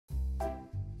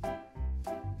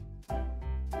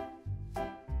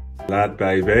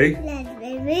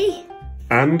LadBaby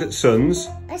and Sons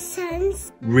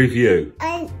review.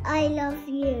 I love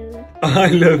you. I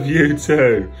love you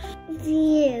too.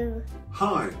 You.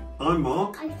 Hi, I'm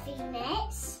Mark. I'm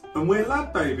Phoenix. And we're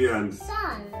LadBaby and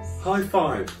Sons. High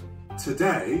five.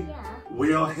 Today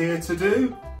we are here to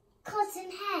do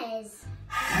Cutting hairs.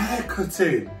 hair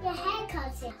cutting. Yeah, hair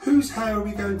cutting. Whose hair are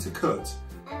we going to cut?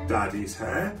 Daddy's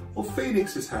hair or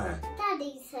Phoenix's hair?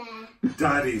 Daddy's hair.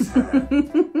 Daddy's hair.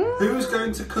 Who's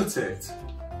going to cut it?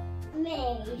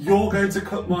 Me. You're going to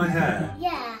cut my hair?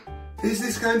 Yeah. Is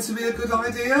this going to be a good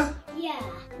idea? Yeah.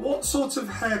 What sort of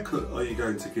haircut are you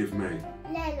going to give me?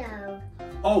 Yellow.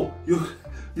 Oh,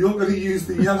 you're going to use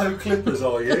the yellow clippers,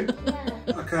 are you? Yeah.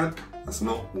 Okay, that's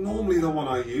not normally the one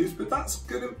I use, but that's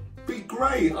going to be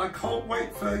great. I can't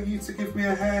wait for you to give me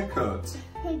a haircut.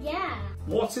 Yeah.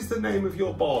 What is the name of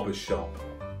your barber shop?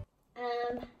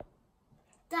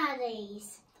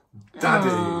 Daddy's.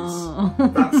 Daddy's. Oh.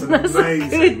 That's an amazing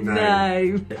Good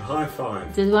name. High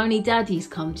five. Do only daddies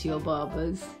come to your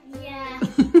barbers? Yeah.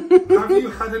 Have you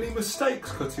had any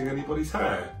mistakes cutting anybody's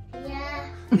hair? Yeah.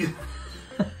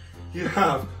 You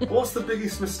have. What's the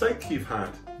biggest mistake you've had?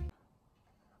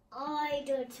 I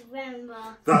don't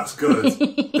remember. That's good.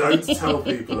 Don't tell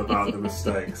people about the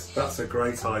mistakes. That's a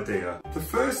great idea. The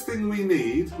first thing we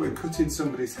need when cutting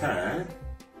somebody's hair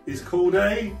is called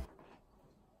a...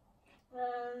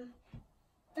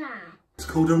 That. It's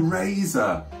called a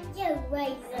razor. Yeah,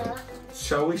 razor.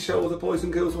 Shall we show all the boys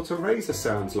and girls what a razor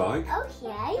sounds like?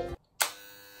 Okay.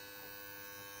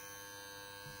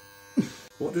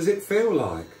 What does it feel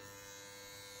like?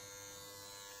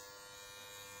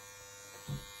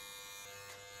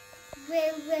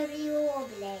 Really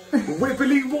wobbly.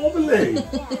 Wibbly wobbly.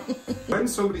 Yeah. When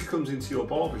somebody comes into your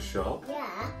barber shop,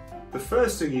 Yeah. the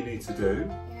first thing you need to do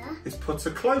Yeah. is put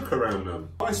a cloak around them.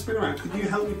 I spin around. Could you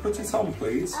help me put it on,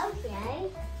 please? Okay.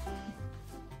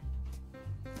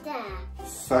 There.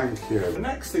 Thank you. The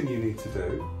next thing you need to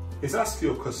do is ask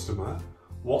your customer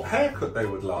what haircut they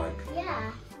would like.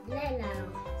 Yeah. Yellow.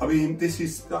 I mean,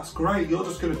 that's great. You're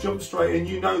just going to jump straight in.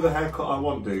 You know the haircut I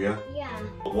want, do you? Yeah.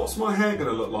 What's my hair going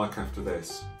to look like after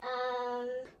this?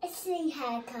 A silly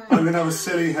haircut. I'm going to have a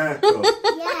silly haircut.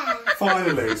 Yeah.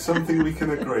 Finally, something we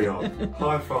can agree on.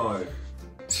 High five.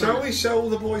 Shall we show all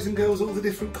the boys and girls all the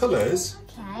different colours?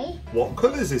 Okay. What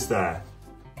colours is there?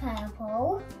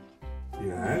 Purple.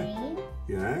 Yeah. Green.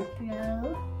 Yeah.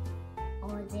 Blue.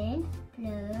 Orange.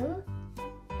 Blue.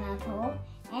 Purple.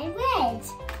 And red.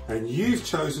 And you've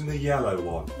chosen the yellow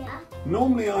one. Yeah.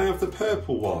 Normally I have the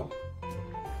purple one.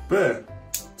 But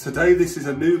today this is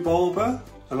a new barber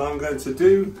and I'm going to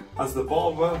do as the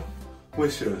barber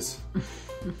wishes.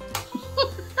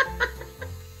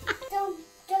 Don't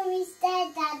be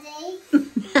scared, Daddy.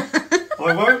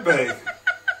 I won't be.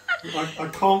 I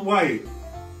can't wait.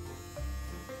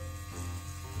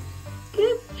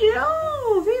 Good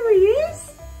job, here he is.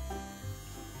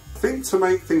 I think to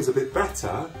make things a bit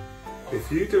better,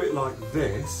 if you do it like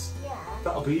this, Yeah.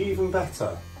 that'll be even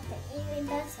better. Even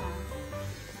better.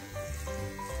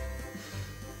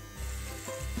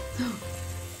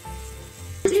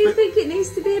 Do you think it needs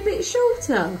to be a bit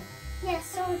shorter? Yeah,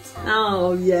 sort of.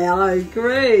 Oh yeah, I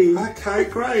agree. Okay,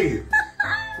 great.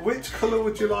 Which colour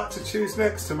would you like to choose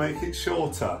next to make it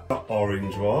shorter? The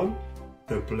orange one,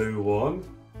 the blue one,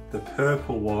 the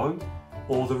purple one,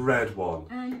 or the red one?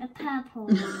 And a purple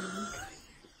one.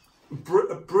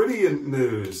 Brilliant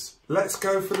news. Let's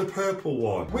go for the purple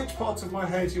one. Which part of my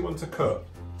hair do you want to cut?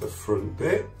 The front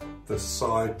bit, the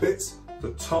side bits,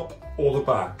 the top or the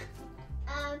back?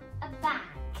 A back.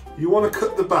 You want to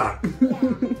cut the back? Yeah.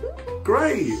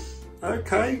 Great.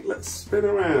 Okay, let's spin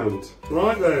around.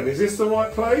 Right then, is this the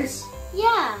right place?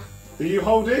 Yeah. Are you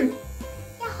holding?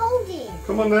 Yeah, hold it.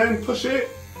 Come on then, push it.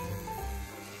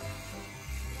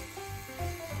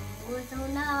 What's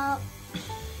on up?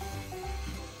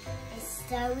 It's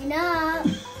stowing up.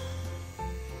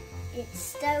 It's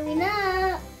stowing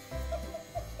up.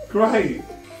 Great.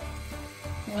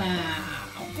 Wow.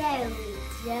 There we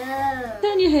go.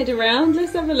 Turn your head around,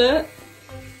 let's have a look.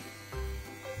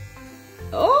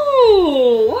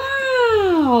 Oh,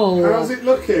 wow. How's it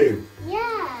looking?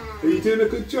 Yeah. Are you doing a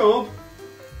good job?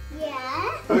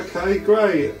 Yeah. Okay,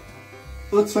 great.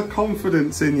 Utter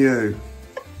confidence in you.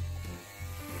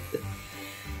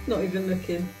 Not even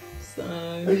looking, so.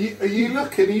 Are you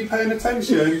looking? Are you paying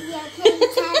attention? Yeah, pay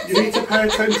attention. You need to pay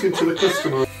attention to the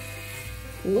customer.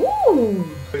 Ooh.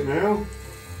 Right now.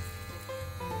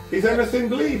 Is anything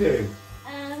bleeding?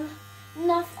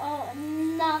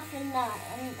 Nothing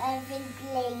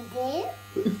bleeding.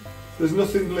 There's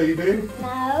nothing bleeding?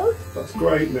 No. That's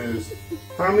great news.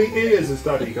 How many ears has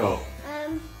Daddy got?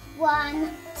 1,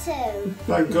 2.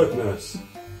 Thank goodness.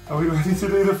 Are we ready to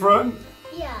do the front?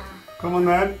 Yeah. Come on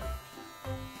then.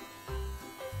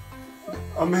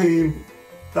 I mean,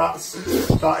 that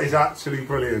is actually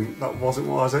brilliant. That wasn't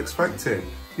what I was expecting.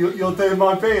 You're doing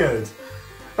my beard.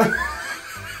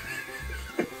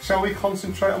 Shall we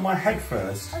concentrate on my head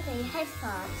first? Okay, head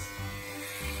first.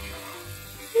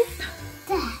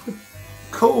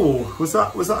 Cool. Was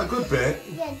that a good bit?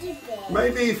 Yeah, good bit.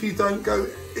 Maybe if you don't go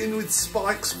in with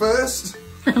spikes first.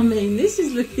 I mean, this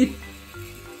is looking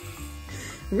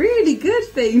really good,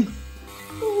 thing.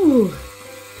 Ooh.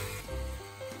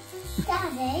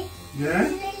 Daddy, Yeah?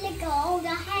 you look at all the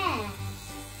hair.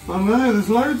 I know, there's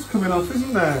loads coming off,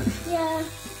 isn't there? Yeah.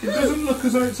 It doesn't look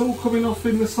as though it's all coming off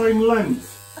in the same length.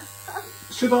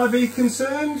 Should I be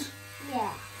concerned?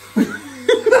 Yeah.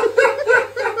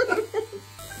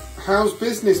 How's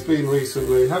business been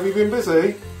recently? Have you been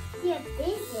busy? You're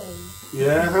busy.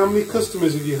 Yeah, how many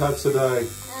customers have you had today?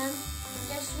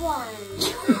 Just one.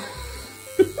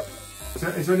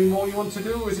 Is there any more you want to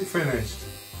do, or is it finished?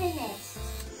 Finished.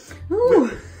 Ooh.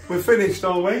 We're finished,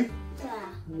 are we? Yeah.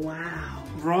 Wow.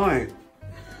 Right.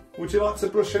 Would you like to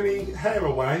brush any hair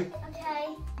away? Okay.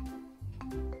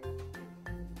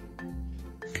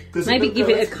 Does Maybe look give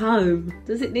good? it a comb.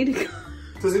 Does it need a comb?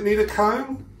 Does it need a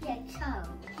comb? Yeah, comb.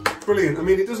 Brilliant. I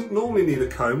mean, it doesn't normally need a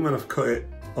comb when I've cut it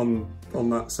on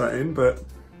that setting, but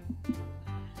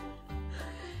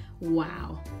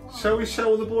Wow. shall we show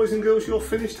all the boys and girls your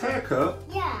finished haircut?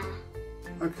 Yeah.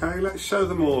 Okay, let's show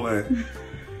them all it.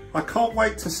 I can't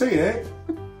wait to see it.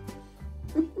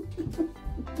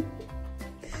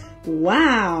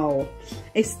 Wow.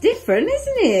 It's different,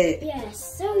 isn't it? Yeah,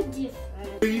 so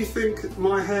different. Do you think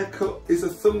my haircut is a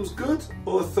thumbs good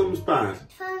or a thumbs bad?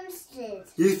 Thumbs did.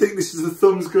 You think this is a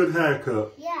thumbs good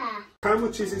haircut? Yeah. How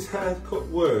much is his haircut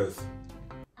worth?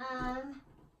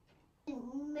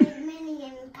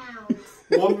 Million pounds.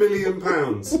 £1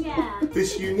 million. Yeah.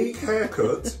 This unique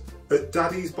haircut at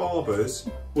Daddy's Barbers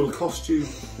will cost you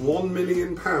 £1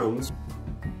 million.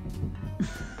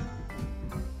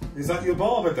 Is that your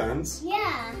barber dance?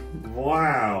 Yeah.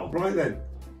 Wow. Right then,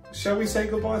 shall we say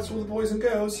goodbye to all the boys and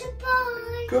girls?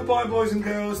 Goodbye. Goodbye, boys and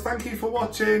girls. Thank you for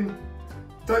watching.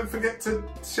 Don't forget to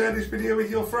share this video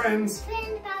with your friends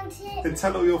Think about it. and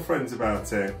tell all your friends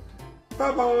about it.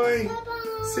 Bye-bye.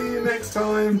 Bye-bye. See you next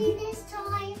time. See you this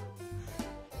time.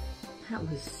 That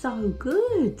was so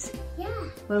good. Yeah.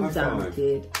 Well High done, five.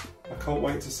 kid. I can't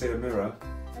wait to see a mirror.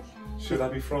 Okay. Should I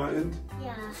be frightened?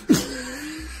 Yeah.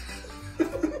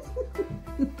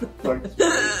 Thanks.